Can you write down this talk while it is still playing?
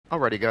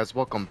Alrighty guys,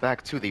 welcome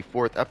back to the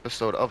 4th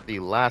episode of the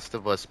Last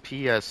of Us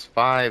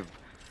PS5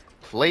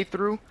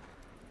 playthrough.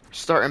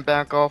 Starting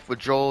back off with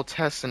Joel,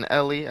 Tess, and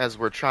Ellie as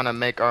we're trying to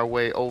make our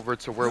way over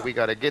to where we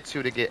gotta get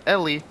to get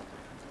Ellie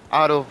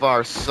out of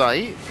our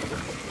sight.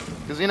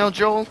 Because you know,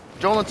 Joel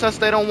and Tess,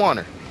 they don't want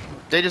her.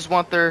 They just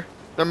want their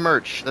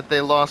merch that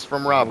they lost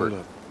from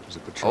Robert.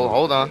 Oh,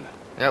 hold on.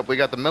 Yep, we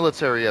got the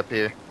military up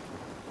here.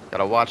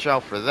 Gotta watch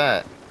out for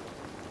that.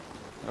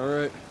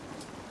 Alright.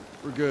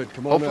 We're good.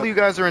 Come on. Hopefully you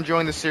guys are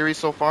enjoying the series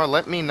so far.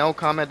 Let me know.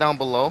 Comment down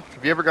below.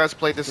 Have you ever guys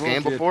played this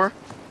game before?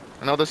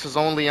 I know this is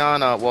only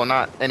on, well,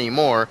 not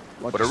anymore,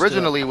 but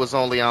originally was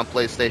only on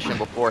PlayStation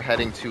before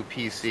heading to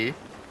PC.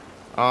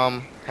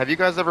 Have you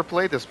guys ever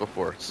played this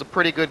before? It's a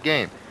pretty good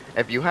game.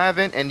 If you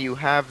haven't and you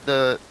have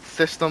the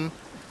system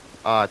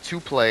to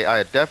play,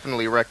 I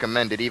definitely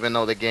recommend it, even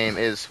though the game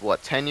is,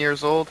 what, 10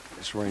 years old?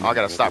 Oh, I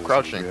gotta stop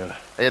crouching.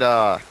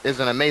 It is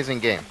an amazing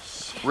game.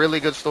 Really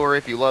good story.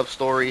 If you love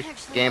story,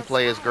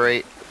 gameplay is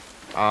great.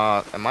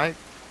 Am I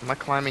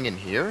climbing in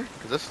here?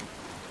 Because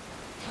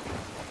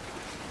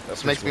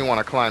this makes me want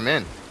to climb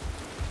in.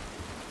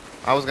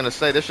 I was gonna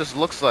say this just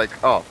looks like,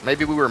 oh,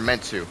 maybe we were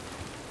meant to.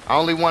 I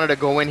only wanted to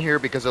go in here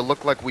because it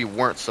looked like we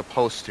weren't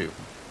supposed to.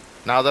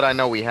 Now that I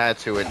know we had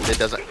to, it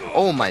doesn't.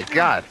 Oh my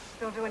God!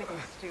 Don't do anything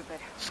stupid.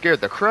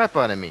 Scared the crap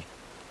out of me.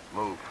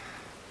 Move.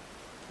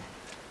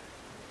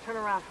 Turn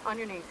around, on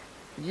your knees.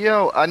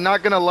 Yo, I'm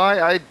not gonna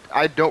lie,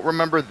 I don't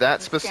remember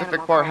that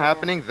specific part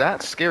happening.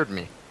 That scared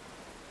me.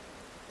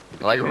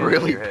 Like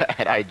really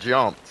bad. I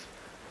jumped.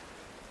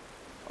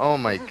 Oh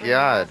my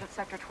God. At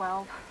Sector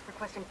 12,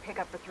 requesting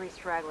pickup for 3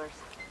 stragglers.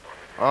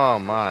 Oh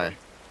my.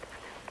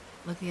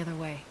 Look the other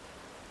way.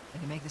 I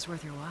can make this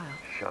worth your while.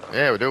 Shut up.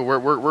 Yeah, dude,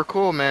 we're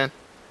cool, man.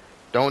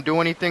 Don't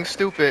do anything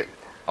stupid.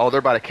 Oh, they're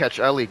about to catch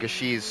Ellie because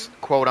she's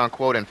quote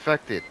unquote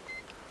infected.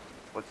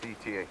 What's the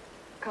ETA?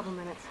 Couple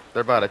minutes.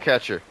 They're about to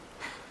catch her.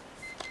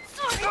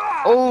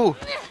 Oh!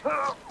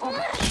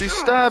 She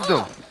stabbed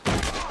him.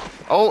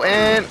 Oh,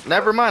 and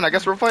never mind. I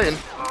guess we're fighting.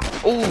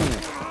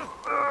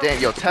 Oh!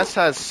 Damn, yo, Tess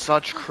has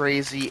such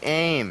crazy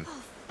aim.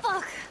 Oh,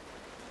 fuck.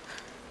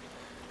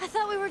 I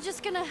thought we were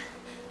just gonna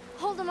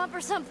hold him up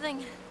or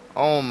something.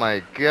 Oh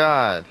my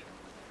God.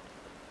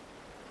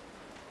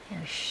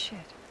 Oh, shit.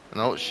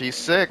 No, she's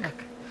sick.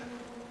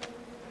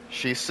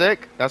 She's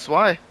sick. That's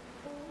why.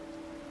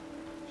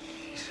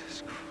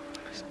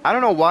 I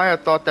don't know why I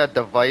thought that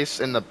device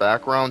in the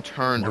background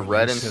turned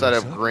red instead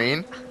of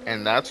green,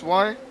 and that's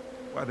why.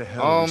 Why the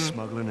hell are you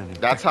smuggling an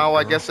That's how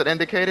I guess it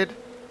indicated.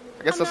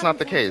 I guess that's not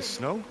the case.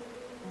 No?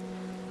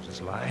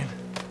 Just lying.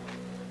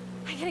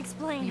 I can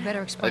explain. You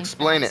better explain.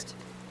 Explain fast. it.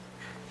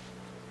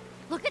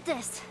 Look at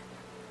this.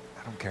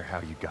 I don't care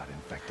how you got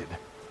infected.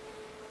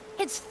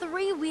 It's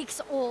 3 weeks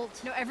old.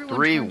 No, everyone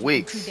 3 turned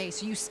weeks. in 2 days,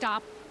 so you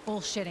stop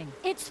bullshitting.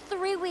 It's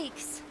 3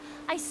 weeks.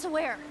 I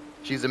swear.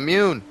 She's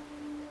immune.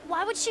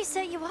 Why would she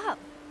set you up?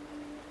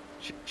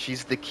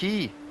 She's the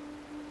key.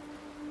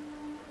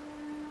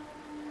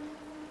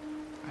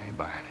 I ain't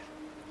buying it.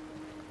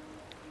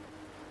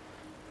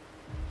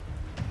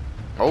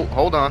 Oh,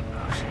 hold on.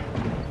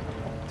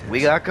 We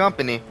got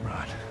company.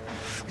 Run.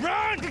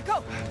 Run!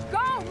 Go!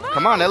 Go! Move!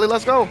 Come on, Ellie,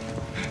 let's go.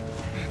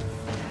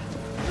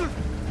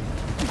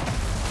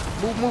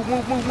 Move, move,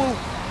 move, move, move.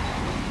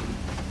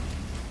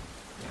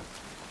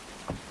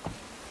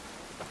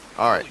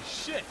 All right.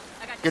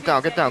 Get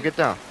down, get down, get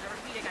down.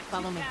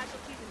 Follow me.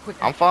 Quick.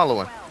 I'm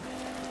following.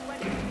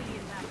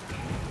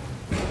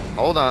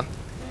 Hold on.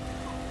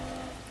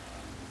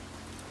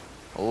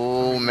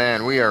 Oh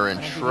man, we are in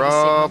When I give you the signal,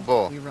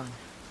 trouble. we run.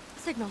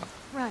 Signal.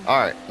 Run. All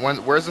right,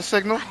 where's the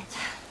signal? Got it.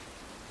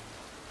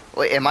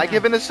 Wait, am I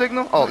giving the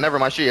signal? Oh, never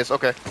mind, she is.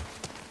 Okay.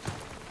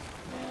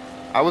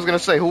 I was gonna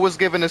say, who was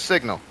giving the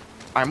signal?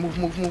 All right, move,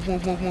 move, move,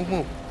 move, move, move,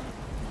 move.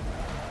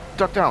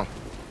 Duck down.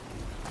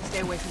 Stay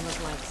away from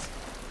those lights.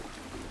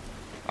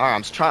 All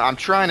right, I'm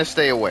trying to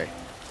stay away.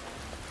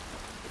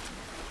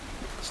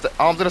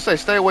 I was gonna say,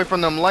 stay away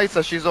from them lights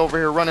as she's over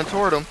here running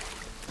toward them.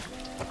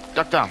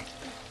 Duck down.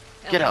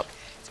 Get Ellie, up.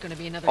 It's gonna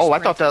be another Oh, I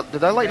sprint. thought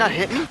did that light not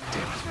hit me?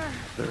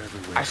 They're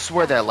everywhere. I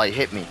swear that light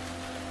hit me.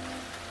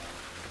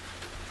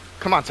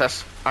 Come on,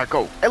 Tess. All right,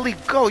 go. Ellie,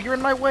 go. You're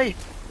in my way.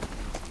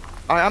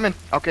 All right, I'm in.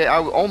 Okay, I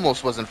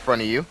almost was in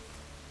front of you.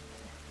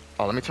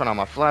 Oh, let me turn on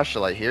my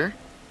flashlight here.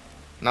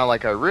 Not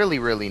like I really,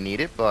 really need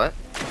it, but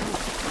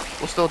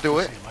we'll still do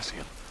it. I see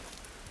him.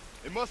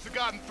 They must have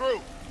gotten through.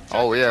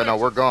 Oh, yeah, no,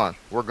 we're gone.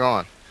 We're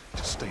gone.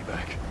 Just stay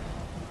back.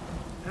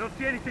 I don't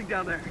see anything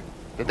down there.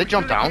 Did they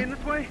jump down?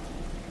 This way?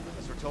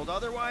 Unless we're told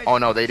otherwise. Oh,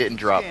 no, they didn't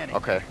drop. Scanning.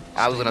 Okay.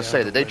 I was gonna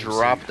say, did they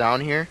drop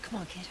down here? Come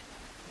on, kid.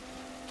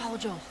 Follow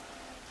Joel.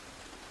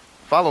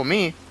 Follow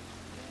me.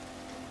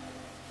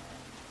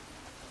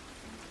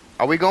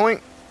 Are we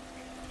going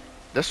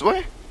this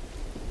way?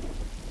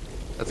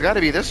 It's got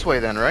to be this way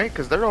then, right?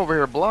 Because they're over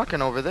here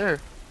blocking over there.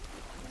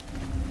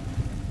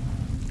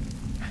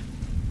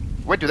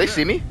 Wait, do they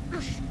see me?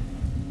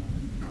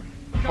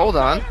 Hold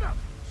on.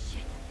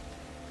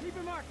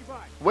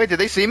 Wait, did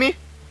they see me?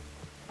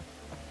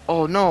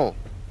 Oh no.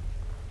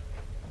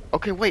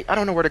 Okay, wait, I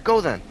don't know where to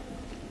go then.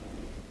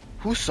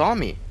 Who saw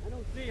me? I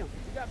don't see him.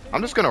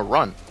 I'm just gonna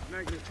run.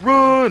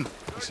 Run!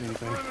 You see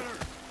anything?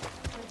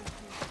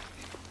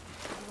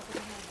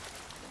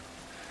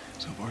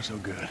 So far, so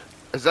good.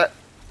 Is that...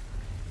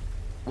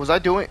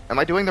 Am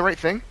I doing the right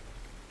thing?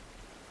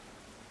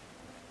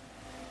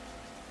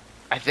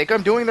 I think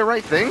I'm doing the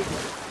right thing.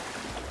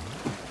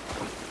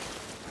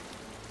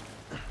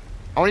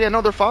 Oh yeah,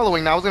 no, they're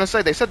following now. I was gonna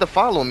say, they said to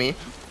follow me.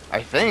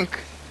 I think.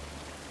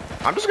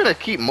 I'm just gonna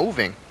keep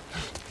moving.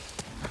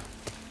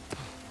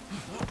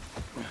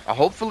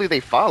 Hopefully they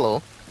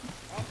follow.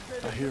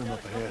 I hear him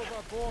up ahead.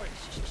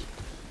 It's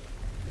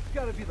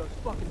gotta be those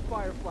fucking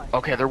fireflies.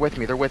 Okay, they're with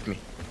me, they're with me.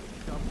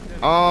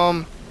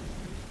 I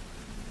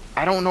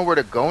don't know where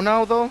to go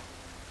now, though.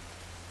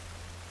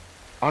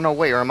 Oh, no,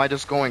 wait, or am I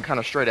just going kind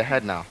of straight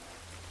ahead now?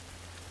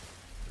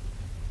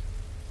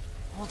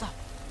 Hold up.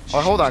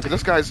 Oh, hold on, because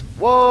this guy's...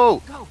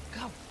 Whoa! Go,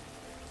 go.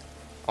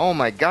 Oh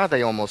my god,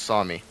 they almost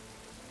saw me.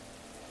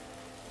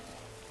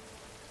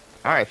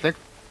 Alright,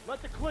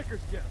 Let the clickers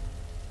go.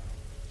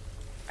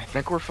 I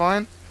think we're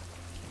fine.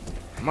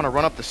 I'm gonna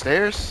run up the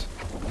stairs.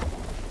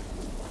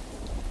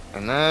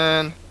 And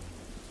then...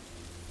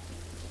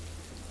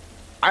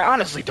 I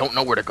honestly don't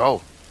know where to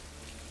go.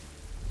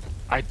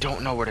 I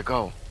don't know where to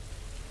go.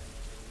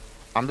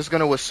 I'm just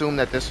gonna assume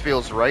that this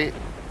feels right.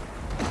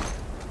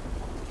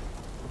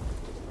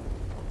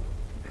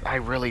 I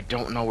really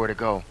don't know where to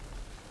go.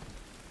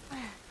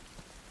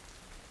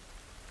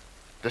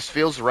 This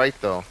feels right,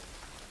 though.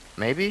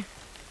 Maybe?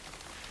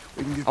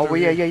 We can get Oh, through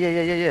yeah, here.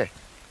 yeah.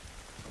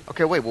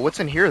 Okay, wait, well, what's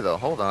in here, though?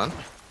 Hold on.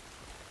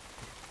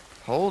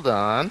 Hold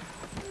on.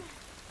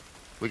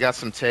 We got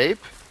some tape.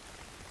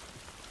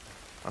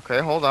 Okay,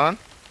 hold on.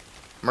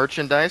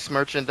 Merchandise.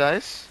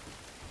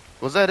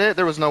 Was that it?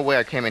 There was no way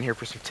I came in here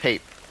for some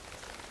tape.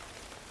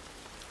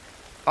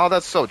 Oh,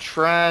 that's so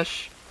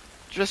trash.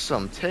 Just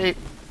some tape.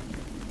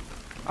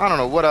 I don't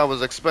know what I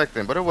was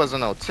expecting, but it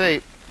wasn't no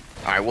tape.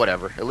 Alright,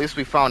 whatever. At least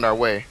we found our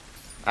way.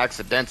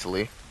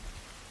 Accidentally.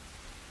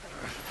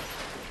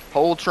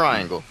 Whole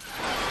triangle.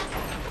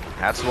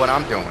 That's what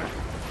I'm doing.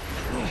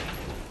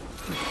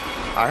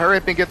 Alright, hurry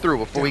up and get through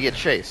before we get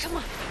chased. Come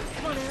on,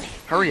 Ellie.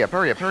 Hurry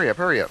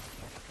up.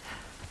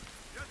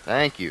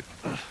 Thank you.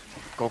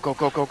 Go.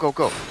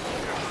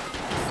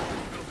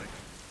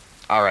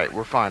 Alright,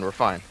 we're fine.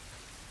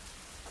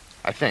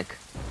 I think.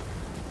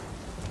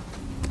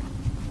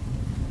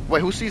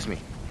 Wait, who sees me?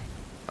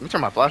 Let me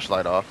turn my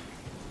flashlight off.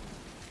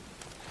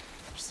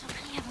 There's so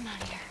many of them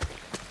out here.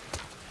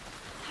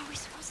 How are we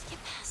supposed to get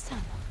past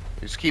them?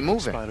 Just keep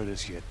moving. Spotted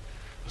us yet.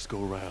 Let's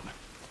go around.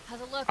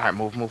 How's it look? Alright,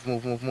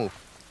 move.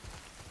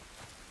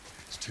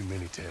 It's too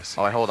many, Tess.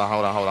 Alright, hold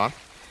on.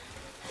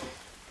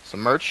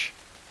 Some merch.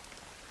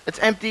 It's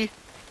empty.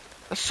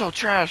 That's so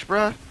trash,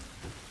 bruh.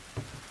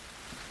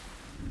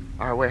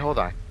 Alright, wait, hold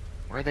on.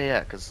 Where are they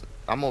at? Because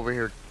I'm over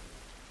here.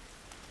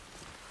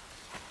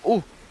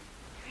 Ooh.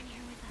 They're in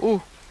here with us.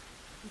 Ooh.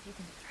 If you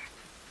can distract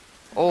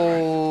them.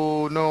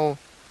 Oh, no.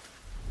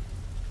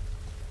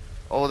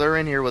 Oh, they're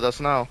in here with us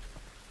now.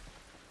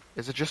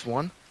 Is it just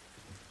one?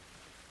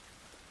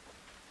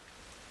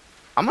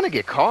 I'm gonna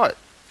get caught.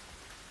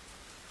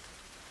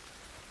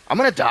 I'm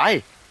gonna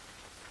die.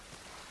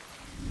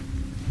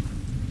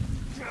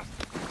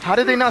 How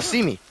did they not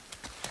see me?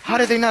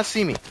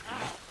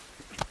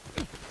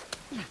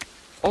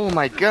 Oh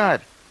my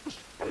god.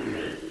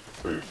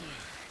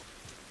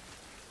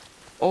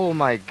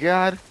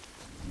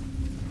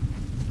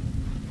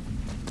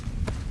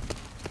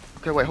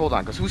 Okay, wait, hold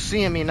on, because who's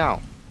seeing me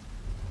now?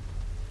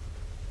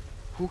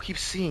 Who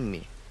keeps seeing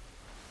me?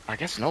 I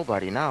guess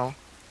nobody now.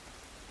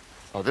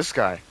 Oh, this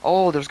guy.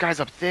 Oh, there's guys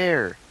up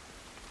there.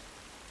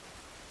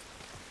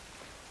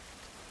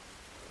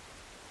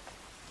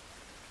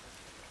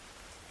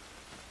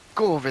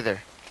 Go over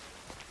there.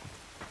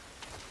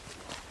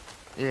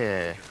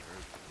 Yeah.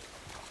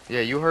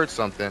 Yeah, you heard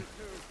something.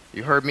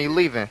 You heard me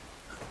leaving.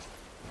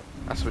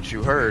 That's what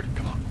you heard.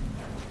 Come on.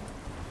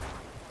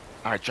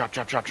 Alright, drop.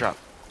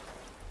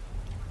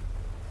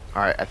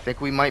 Alright, I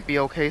think we might be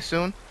okay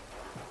soon.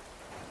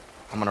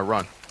 I'm gonna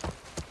run.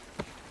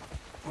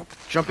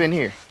 Jump in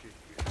here.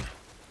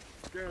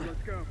 Okay,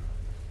 let's go.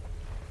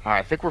 Alright,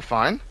 I think we're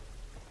fine.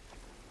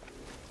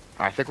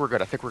 Alright, I think we're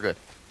good.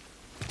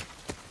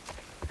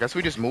 I guess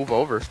we just move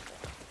over.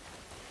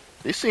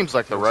 This seems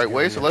like the right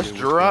way, so let's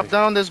drop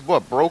down this,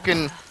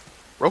 broken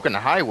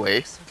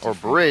highway, or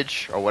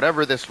bridge, or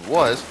whatever this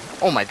was.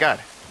 Oh my god.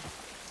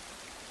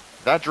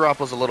 That drop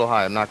was a little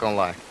high, I'm not gonna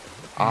lie.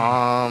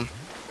 Let's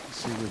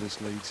see where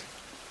this leads.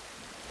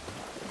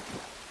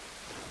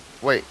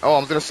 Wait, oh, I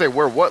was gonna say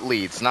where what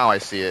leads. Now I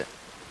see it.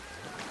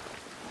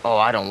 Oh,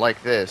 I don't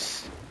like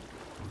this.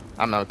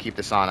 I'm gonna keep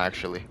this on,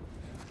 actually.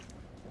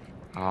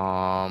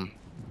 Alright,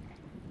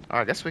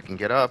 I guess we can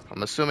get up.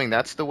 I'm assuming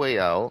that's the way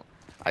out.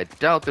 I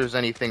doubt there's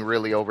anything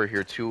really over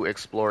here to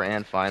explore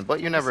and find, but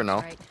you never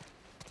know. Right.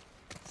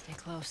 Stay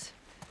close.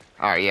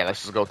 Alright, yeah,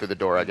 let's just go through the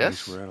door, I At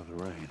least guess. we're out of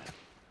the rain.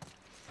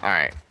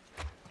 Alright.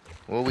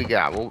 What we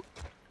got? Well,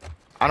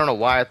 I don't know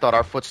why I thought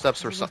our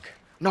footsteps were Look.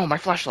 No, my I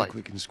flashlight. think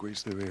we can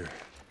squeeze through here.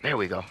 There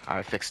we go.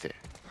 I fixed it.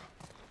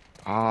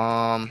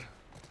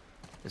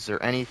 Is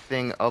there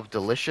anything of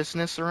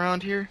deliciousness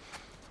around here?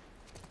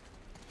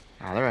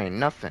 Nah, there ain't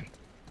nothing.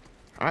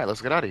 Alright,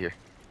 let's get out of here.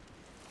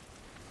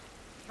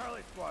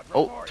 Charlie squad,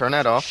 Oh, report. turn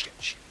that off.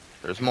 Shit.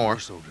 There's more.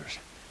 Soldiers.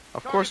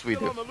 Of course we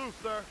Still do. on the loose,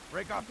 sir.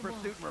 Break off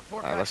pursuit and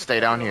report Alright, back let's to stay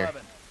down Sector here.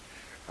 11.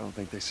 I don't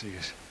think they see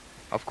us.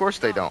 Of course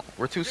they don't.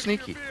 We're too Get to your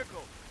sneaky.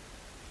 vehicle.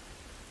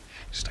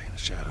 Stay in the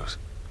shadows.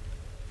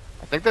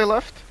 I think they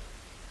left.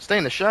 Stay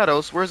in the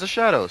shadows. Where's the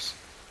shadows?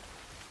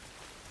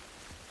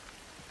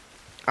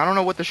 I don't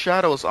know what the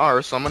shadows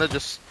are, so I'm gonna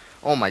just...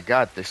 Oh my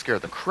god, they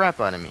scared the crap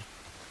out of me.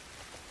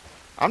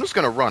 I'm just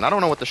gonna run. I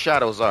don't know what the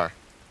shadows are.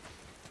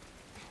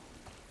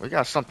 We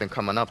got something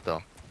coming up,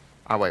 though.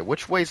 Oh, wait.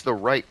 Which way's the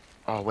right...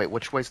 Oh, wait.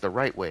 Which way's the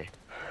right way?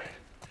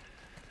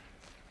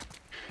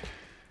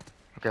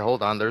 Okay,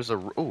 hold on. There's a...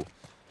 Ooh.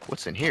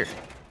 What's in here?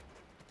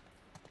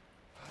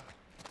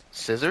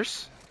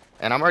 Scissors?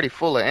 And I'm already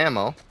full of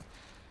ammo.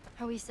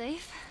 Are we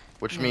safe?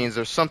 Which means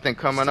there's something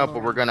coming up,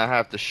 but we're gonna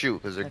have to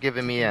shoot, because they're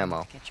giving me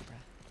ammo. Catch your breath.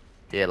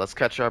 Yeah, let's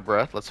catch our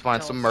breath. Let's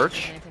find some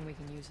merch. Anything we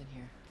can use in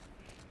here.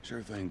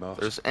 Sure thing, boss.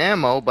 There's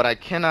ammo, but I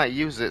cannot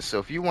use it, so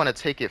if you want to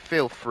take it,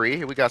 feel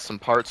free. We got some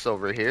parts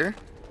over here.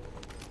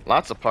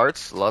 Lots of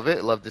parts. Love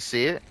it. Love to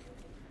see it.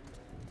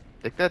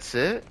 Think that's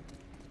it.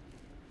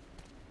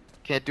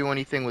 Can't do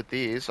anything with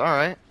these.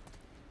 Alright.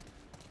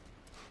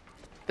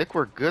 Think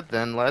we're good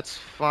then. Let's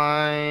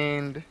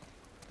find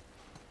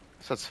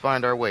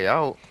our way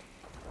out.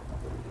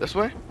 This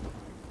way?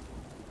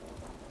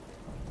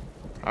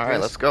 Alright,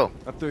 Yes. let's go.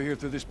 Up through here,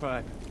 through this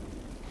pipe.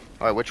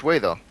 Alright, which way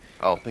though?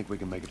 I think we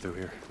can make it through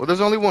here. Well,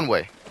 there's only one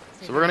way.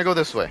 So we're gonna go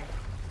this way.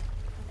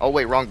 Oh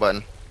wait, wrong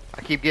button.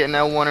 I keep getting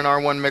L1 and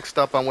R1 mixed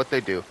up on what they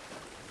do.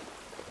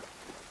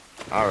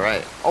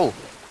 Alright. Oh!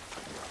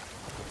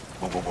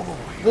 Whoa, whoa, whoa,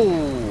 whoa.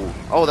 Whoa!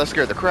 Oh, that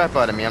scared the crap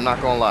out of me, I'm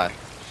not gonna lie.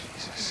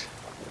 Jesus.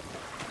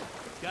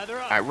 Gather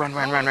up. Alright, run,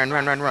 run, run, run,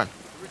 run, run, run.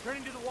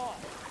 Returning to the wall.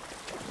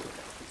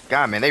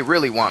 God, man, they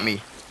really want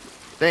me.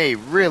 They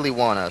really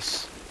want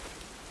us.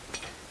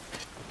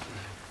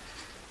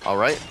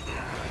 Alright.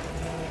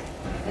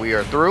 We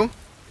are through.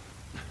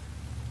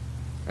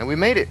 And we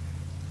made it.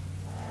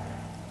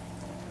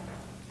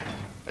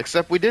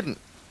 Except we didn't.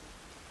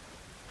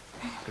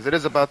 Because it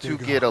is about to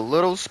get a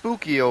little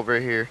spooky over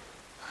here.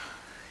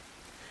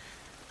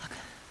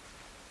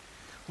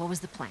 What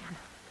was the plan?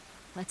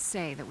 Let's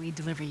say that we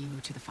deliver you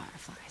to the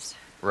Fireflies.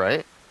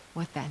 Right?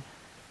 What then?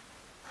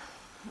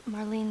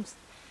 Marlene's...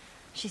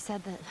 She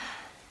said that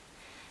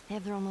they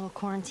have their own little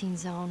quarantine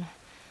zone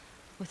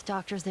with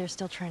doctors there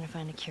still trying to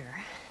find a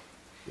cure.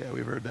 Yeah,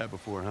 we've heard that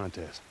before, huh,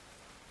 Tess?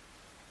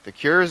 The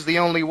cure is the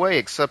only way,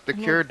 except the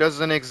cure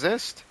doesn't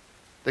exist.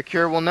 The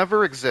cure will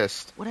never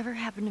exist. Whatever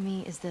happened to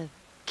me is the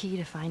key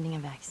to finding a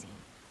vaccine.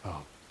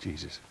 Oh,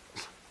 Jesus.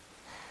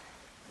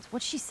 It's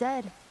what she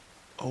said.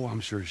 Oh,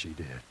 I'm sure she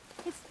did.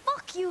 Hey,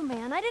 fuck you,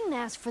 man. I didn't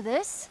ask for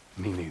this.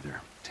 Me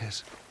neither.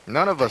 Tess,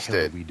 None of us what the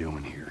hell did. are we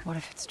doing here? What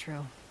if it's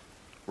true?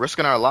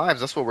 Risking our lives,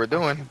 that's what we're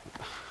doing.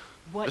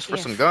 What Just for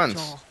if, some guns.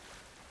 Joel?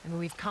 I mean,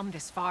 we've come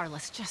this far.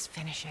 Let's just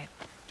finish it.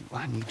 Do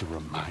I need to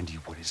remind you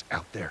what is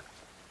out there?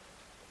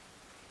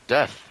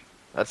 Death.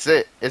 That's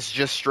it. It's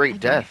just straight get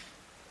it. death.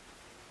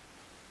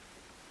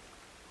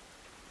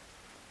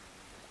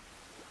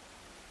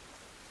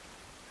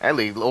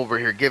 Ellie over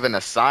here giving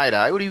a side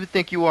eye. What do you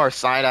think you are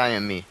side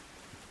eyeing me?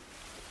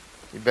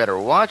 You better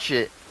watch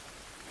it.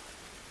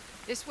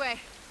 This way.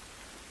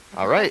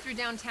 All right. Through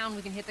downtown,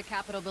 we can hit the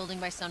Capitol building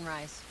by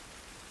sunrise.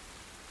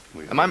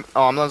 Am I?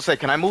 Oh, I'm gonna say,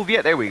 can I move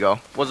yet? There we go.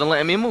 Wasn't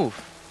letting me move.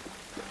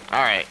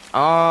 All right.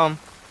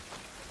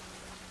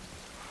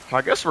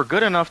 I guess we're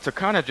good enough to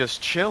kind of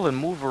just chill and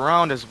move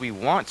around as we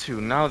want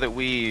to now that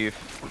we've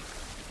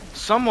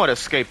somewhat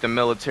escaped the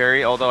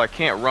military. Although I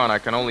can't run, I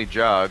can only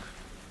jog.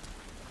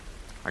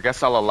 I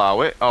guess I'll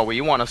allow it. Oh, well,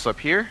 you want us up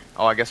here?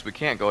 Oh, I guess we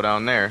can't go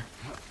down there.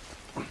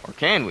 Or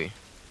can we?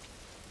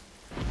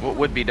 What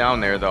would be down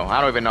there, though? I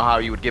don't even know how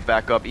you would get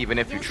back up, even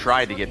if you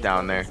tried to get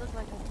down there. Look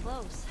like it's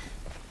close.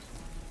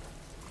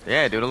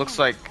 Yeah, dude, it looks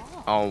like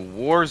a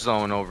war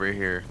zone over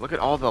here. Look at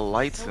all the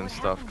lights and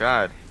stuff.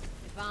 God.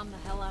 They bombed the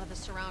hell out of the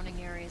surrounding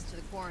areas to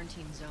the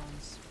quarantine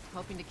zones,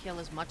 hoping to kill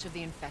as much of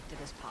the infected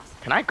as possible.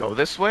 Can I go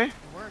this way? It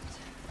worked.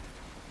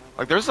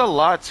 Like, there's a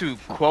lot to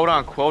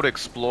quote-unquote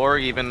explore,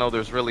 even though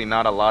there's really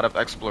not a lot of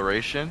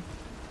exploration.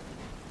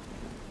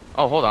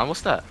 Oh, hold on.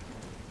 What's that?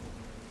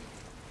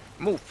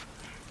 Move.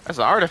 That's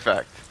an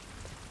artifact.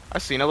 I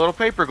seen a little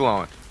paper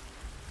glowing.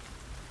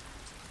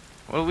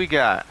 What do we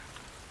got?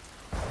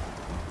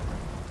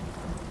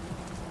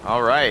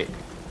 Alright.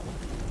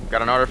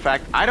 Got an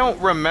artifact. I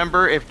don't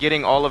remember if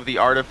getting all of the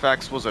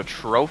artifacts was a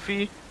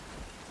trophy.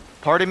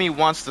 Part of me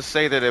wants to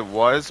say that it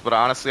was, but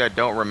honestly I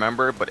don't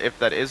remember. But if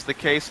that is the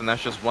case, then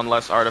that's just one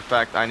less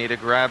artifact I need to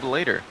grab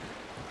later.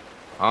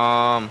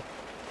 Oh,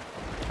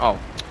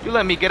 you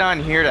let me get on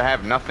here to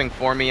have nothing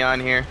for me on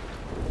here?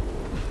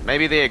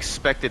 Maybe they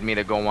expected me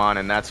to go on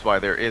and that's why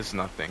there is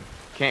nothing.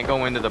 Can't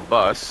go into the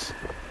bus.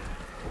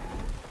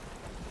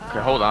 Okay,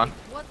 hold on.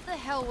 What the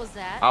hell was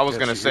that? I was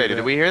gonna say,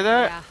 did we hear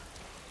that? Yeah.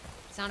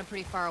 Sounded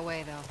pretty far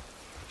away, though.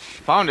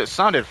 Found it.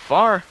 Sounded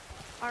far.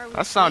 Are we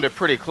That sounded safe?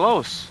 pretty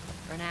close.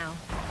 For now.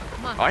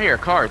 Come on. Oh, I hear a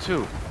car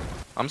too.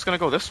 I'm just gonna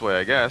go this way,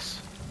 I guess.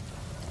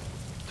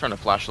 Turn the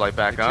flashlight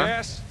back Hey, on.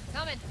 Tess?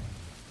 Coming.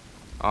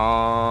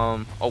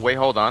 Oh wait,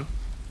 hold on.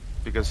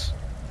 Because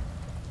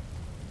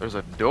there's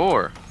a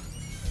door.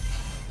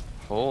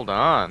 Hold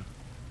on.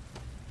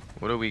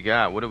 What do we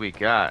got? What do we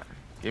got?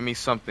 Give me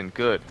something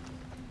good.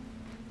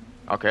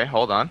 Okay,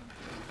 hold on.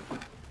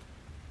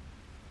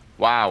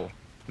 Wow.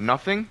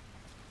 Nothing?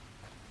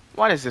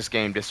 Why does this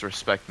game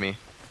disrespect me?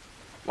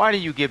 Why do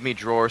you give me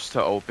drawers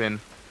to open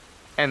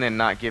and then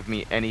not give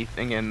me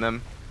anything in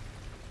them?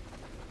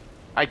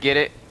 I get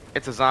it.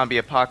 It's a zombie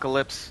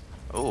apocalypse.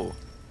 Oh.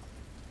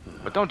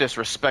 But don't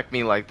disrespect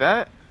me like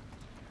that.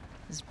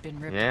 It's been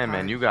ripped Yeah, apart.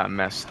 man, you got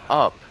messed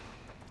up.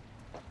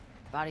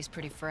 Body's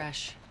pretty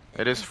fresh.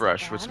 It is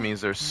fresh, which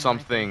means there's Yeah,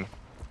 something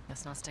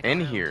Let's not stick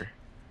in around. here.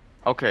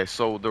 Okay,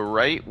 so the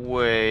right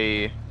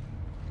way...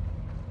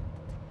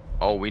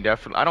 Oh, we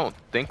definitely... I don't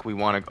think we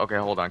want to... Okay,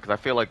 hold on, because I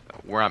feel like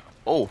we're on...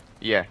 Oh,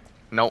 yeah.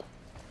 Nope.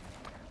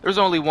 There's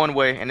only one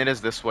way, and it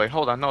is this way.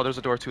 Hold on. No, there's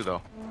a door too,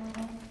 though.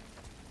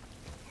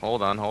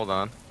 Hold on, hold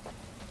on.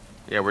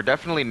 Yeah, we're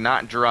definitely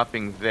not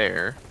dropping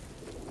there.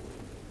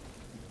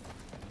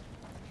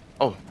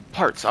 Oh,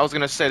 parts. I was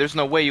going to say, there's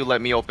no way you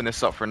let me open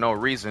this up for no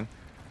reason.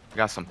 I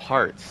got some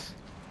parts.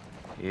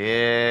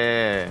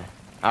 Yeah.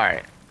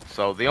 Alright.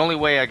 So the only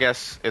way, I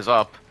guess, is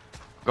up.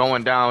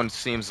 Going down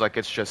seems like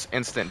it's just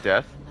instant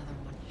death. Another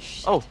one.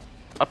 Shit. Oh,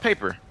 a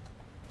paper.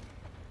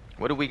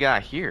 What do we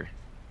got here?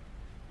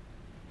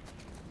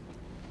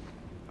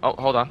 Oh,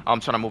 hold on.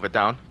 I'm trying to move it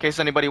down. In case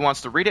anybody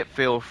wants to read it,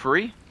 feel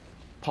free.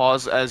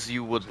 Pause as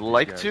you would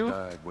like to.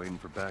 Died waiting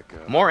for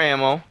backup. More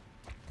ammo.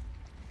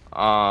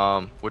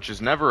 Which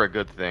is never a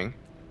good thing.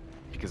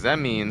 Because that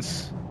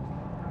means...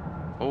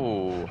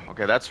 Oh,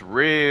 okay, that's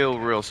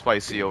real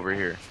spicy over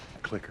here.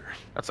 Clicker.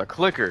 That's a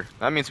clicker.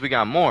 That means we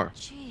got more.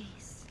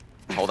 Jeez.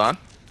 Hold on.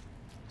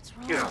 What's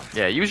wrong?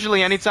 Yeah,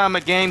 usually anytime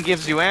a game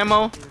gives you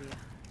ammo,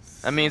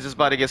 that means it's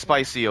about to get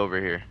spicy over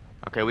here.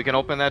 Okay, we can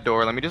open that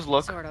door. Let me just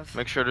look. Sort of.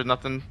 Make sure there's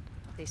nothing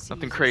They see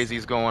nothing you crazy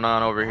is going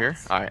on over here.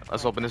 Alright,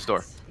 let's open this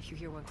door. If you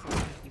hear one closing,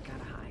 you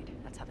gotta hide.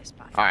 That's how they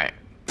spot you. Alright.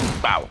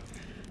 Bow.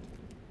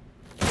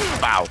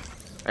 Bow.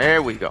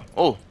 There we go.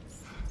 Oh.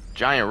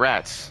 Giant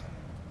rats.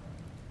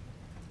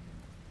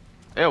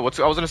 Yeah, I was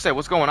gonna say,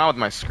 what's going on with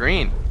my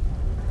screen?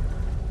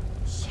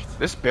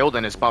 This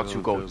building is about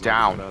to go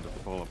down. About to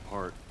fall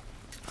apart.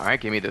 Alright,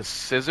 give me the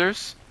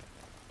scissors.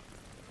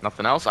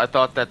 Nothing else? I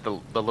thought that the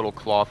little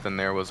cloth in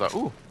there was,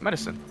 ooh,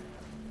 medicine.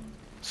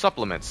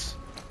 Supplements.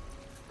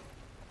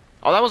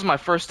 Oh, that was my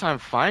first time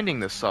finding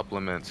the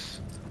supplements.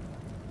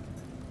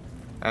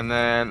 And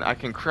then I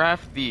can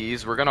craft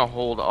these. We're gonna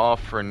hold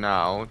off for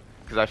now.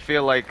 Because I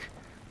feel like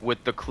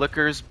with the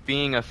clickers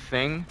being a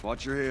thing,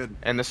 Watch your head.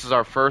 and this is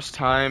our first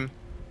time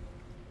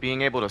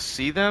being able to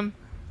see them,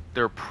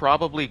 they're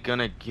probably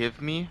gonna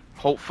give me,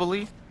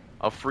 hopefully,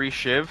 a free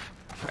shiv.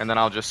 And then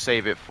I'll just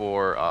save it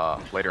for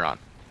later on.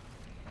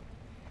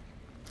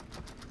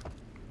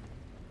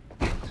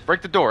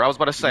 Break the door. I was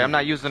about to say, I'm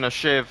not using a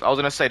shiv. I was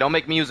gonna say, don't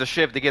make me use a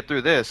shiv to get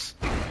through this.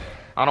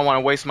 I don't want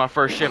to waste my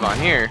first shiv on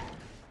here.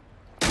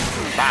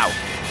 Wow.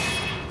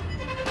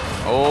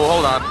 Oh,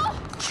 hold on.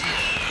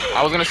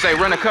 I was gonna say,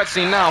 we're in a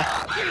cutscene now.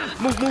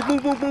 Move.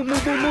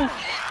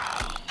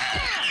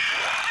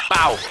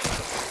 Bow.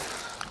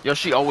 Yo,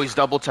 she always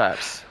double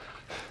taps.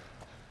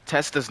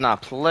 Tess does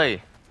not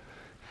play.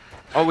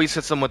 Always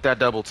hits him with that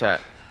double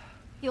tap.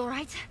 You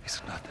alright?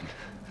 It's nothing.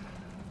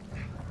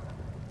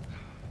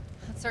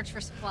 Let's search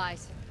for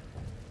supplies.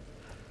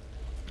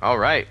 All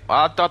right. Well,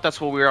 I thought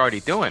that's what we were already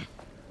doing.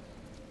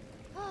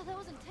 Oh, that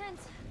was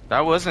intense.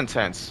 That was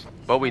intense,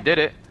 but we did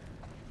it.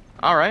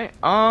 All right.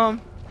 Oh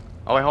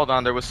wait, hold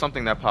on. There was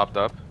something that popped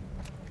up.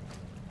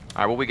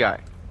 All right, what we got?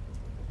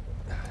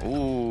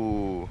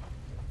 Ooh.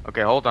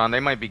 Okay, hold on. They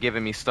might be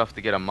giving me stuff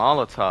to get a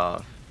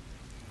Molotov.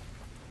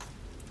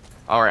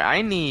 All right,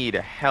 I need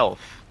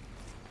health.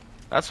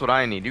 That's what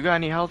I need. You got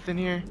any health in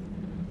here?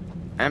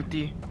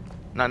 Empty.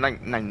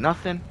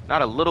 Nothing.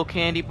 Not a little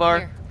candy bar.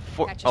 Here,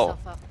 patch Oh,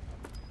 yourself up.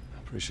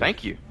 Appreciate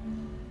thank you.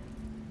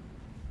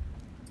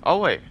 Oh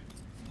wait.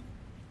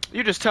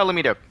 You're just telling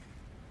me to...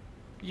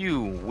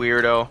 You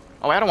weirdo.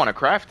 Oh, I don't want to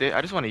craft it.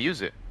 I just want to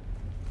use it.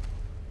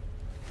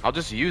 I'll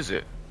just use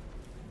it.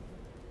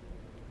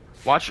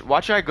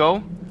 Watch I go.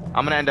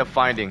 I'm gonna end up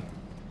finding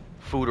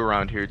food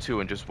around here too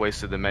and just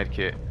wasted the med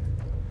kit.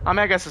 I mean,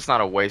 I guess it's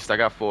not a waste. I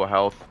got full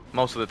health.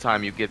 Most of the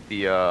time you get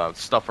the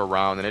stuff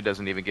around and it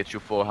doesn't even get you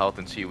full health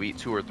until you eat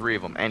 2 or 3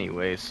 of them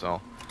anyway,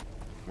 so...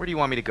 Where do you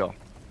want me to go?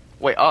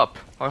 Wait, up.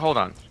 Oh, hold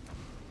on.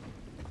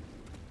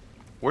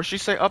 Where'd she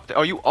say up there?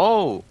 Oh, you...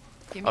 Oh!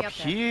 Give me Up up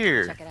there.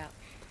 here. Check it out.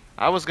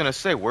 I was gonna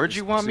say, where'd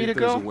you want me to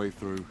There's go? a way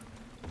through.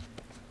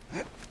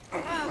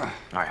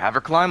 Alright, have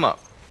her climb up.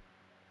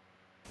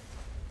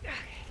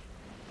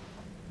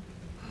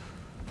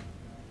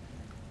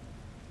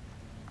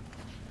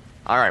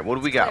 Alright, what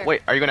do we got? clear.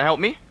 Wait, are you gonna help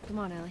me? Come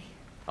on, Ellie.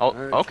 Oh,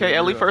 Alright, okay, figure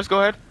Ellie it out. first, go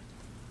ahead.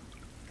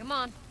 Come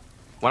on.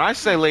 When I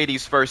say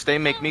ladies first, they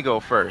make me go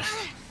first.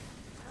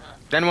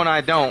 Then when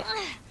I don't,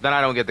 then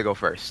I don't get to go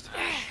first.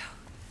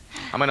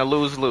 I'm gonna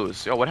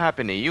lose. Yo, what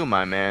happened to you,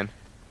 my man?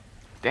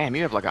 Damn,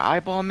 you have like an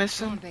eyeball Come on,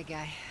 missing? big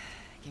guy.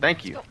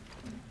 Thank you.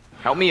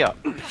 Help me up.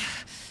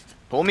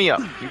 Pull me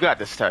up. You got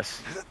this,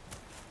 Tess.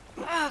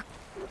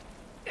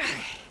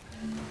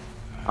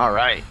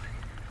 Alright.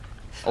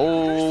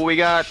 Oh, we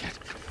got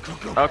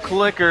a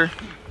clicker.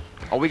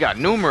 Oh, we got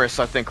numerous,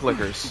 I think,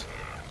 clickers.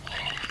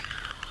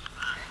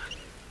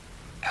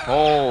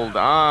 Hold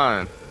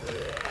on.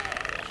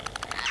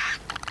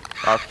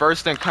 Our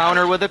first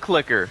encounter with a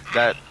clicker.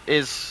 That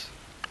is,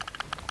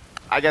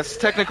 I guess,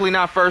 technically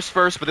not first,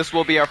 but this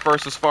will be our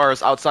first as far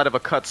as outside of a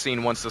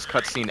cutscene once this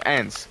cutscene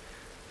ends.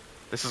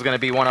 This is going to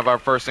be one of our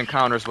first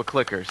encounters with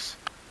clickers.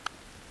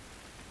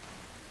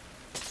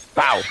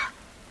 Bow!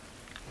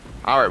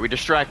 Alright, we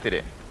distracted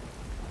it.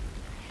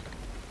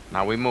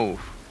 Now we move.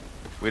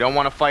 We don't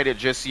want to fight it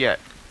just yet.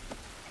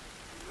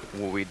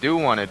 What we do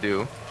want to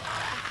do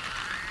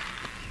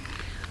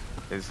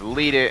is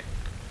lead it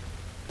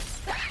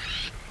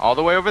all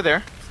the way over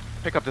there.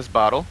 Pick up this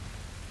bottle.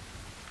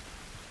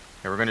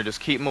 And we're going to just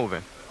keep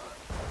moving.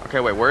 Okay,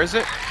 wait, where is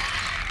it?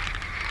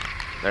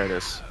 There it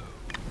is.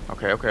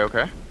 Okay.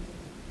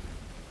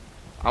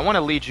 I want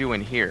to lead you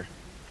in here.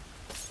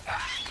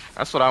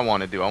 That's what I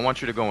want to do. I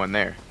want you to go in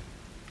there.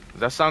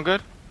 Does that sound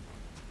good?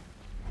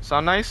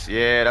 Sound nice?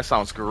 Yeah, that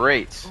sounds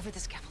great. Over the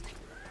scaffolding.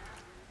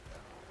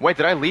 Wait,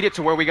 did I lead it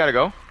to where we gotta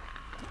go?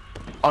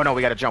 Oh no,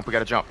 we gotta jump.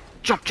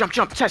 Jump,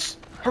 Tess!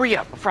 Hurry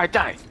up before I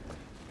die.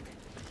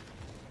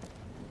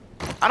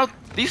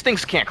 These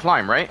things can't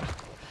climb, right?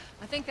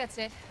 I think that's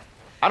it.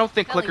 I don't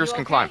think Ellie, clickers you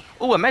can okay? climb.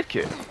 Ooh, a med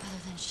kit. Other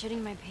than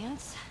shitting my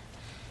pants.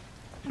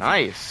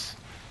 Nice.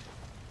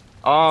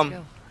 Let's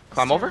go.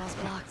 Climb over? Stairwell's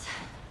blocked.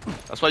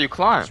 That's why you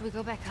climb. Should we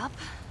go back up?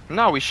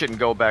 No, we shouldn't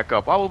go back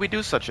up. Why would we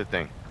do such a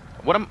thing?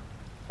 Am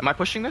I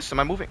pushing this? Am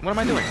I moving? What am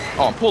I doing?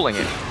 Oh, I'm pulling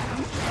it.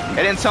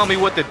 It didn't tell me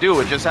what to do.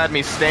 It just had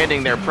me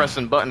standing there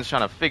pressing buttons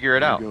trying to figure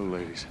it out. There you go,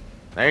 ladies.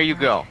 There you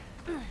go.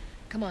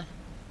 Come on.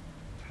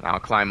 Now I'll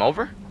climb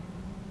over.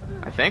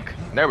 I think.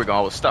 There we go.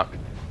 I was stuck.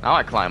 Now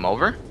I climb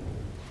over.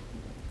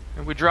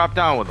 And we drop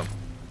down with them.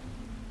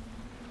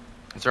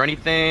 Is there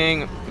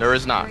anything? There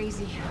is not.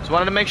 Crazy. Just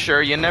wanted to make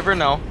sure. You never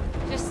know.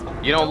 Just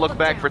You don't look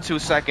back down. for 2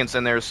 seconds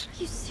and there's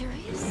Are you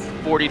serious?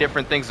 40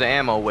 different things of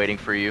ammo waiting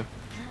for you.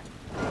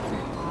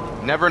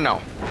 Never know.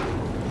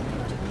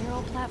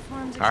 20-year-old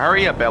platforms. Now,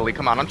 hurry up, Ellie.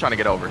 Come on. I'm trying to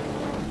get over.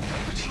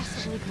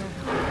 Possibly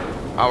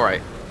go.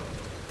 Alright.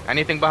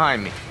 Anything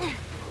behind me?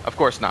 Of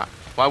course not.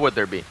 Why would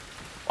there be?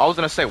 I was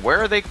gonna say, where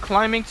are they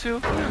climbing to?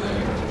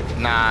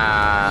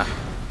 Nah.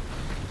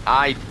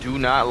 I do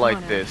not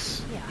like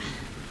this. Yeah.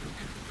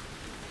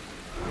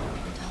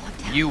 Don't look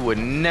down. You would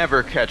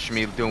never catch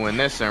me doing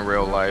this in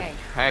real life. Okay.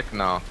 Heck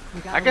no.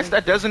 We gotta I guess leave.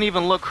 that doesn't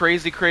even look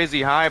crazy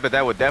high, but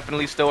that would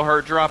definitely still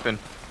hurt dropping.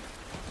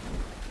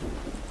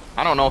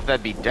 I don't know if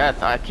that'd be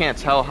death. I can't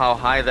tell how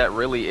high that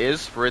really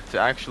is for it to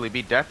actually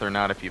be death or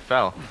not if you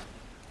fell.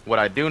 What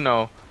I do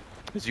know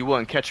is you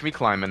wouldn't catch me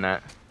climbing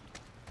that.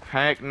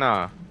 Heck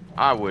nah.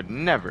 I would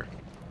never.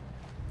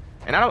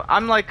 And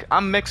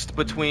I'm mixed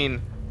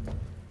between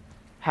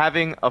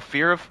having a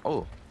fear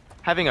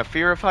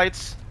of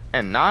heights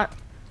and not,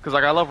 cuz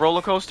like I love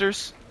roller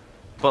coasters,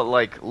 but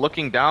like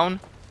looking down,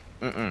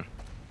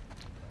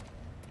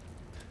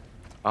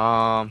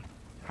 Alright,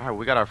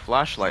 we got our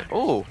flashlight.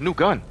 Oh, new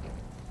gun.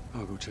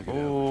 I'll go check it out.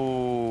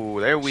 Oh,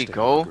 there we Stay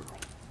go. with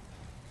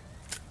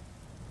the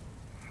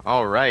girl.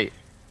 Alright.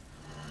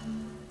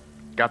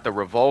 Got the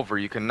revolver.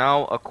 You can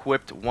now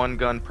equip 1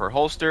 gun per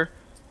holster.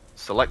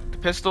 Select the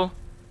pistol.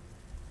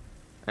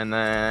 And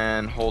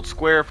then hold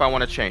square if I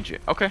want to change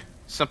it. Okay,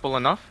 simple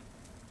enough.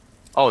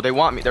 Oh,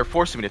 they're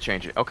forcing me to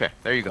change it. Okay,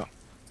 there you go.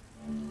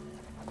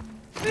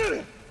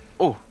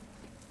 Oh,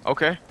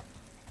 okay.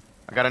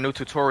 I got a new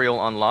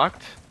tutorial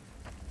unlocked.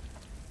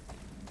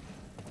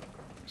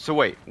 So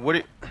wait,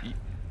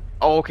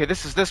 oh, okay,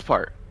 this is this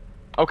part.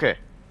 Okay.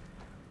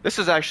 This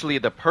is actually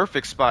the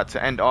perfect spot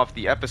to end off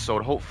the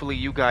episode. Hopefully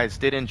you guys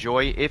did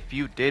enjoy. If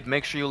you did,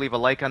 make sure you leave a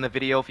like on the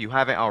video if you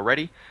haven't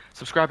already.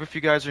 Subscribe if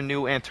you guys are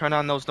new and turn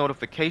on those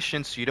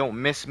notifications so you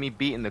don't miss me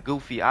beating the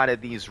goofy out of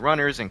these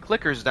runners and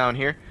clickers down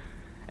here.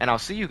 And I'll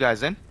see you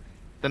guys in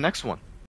the next one.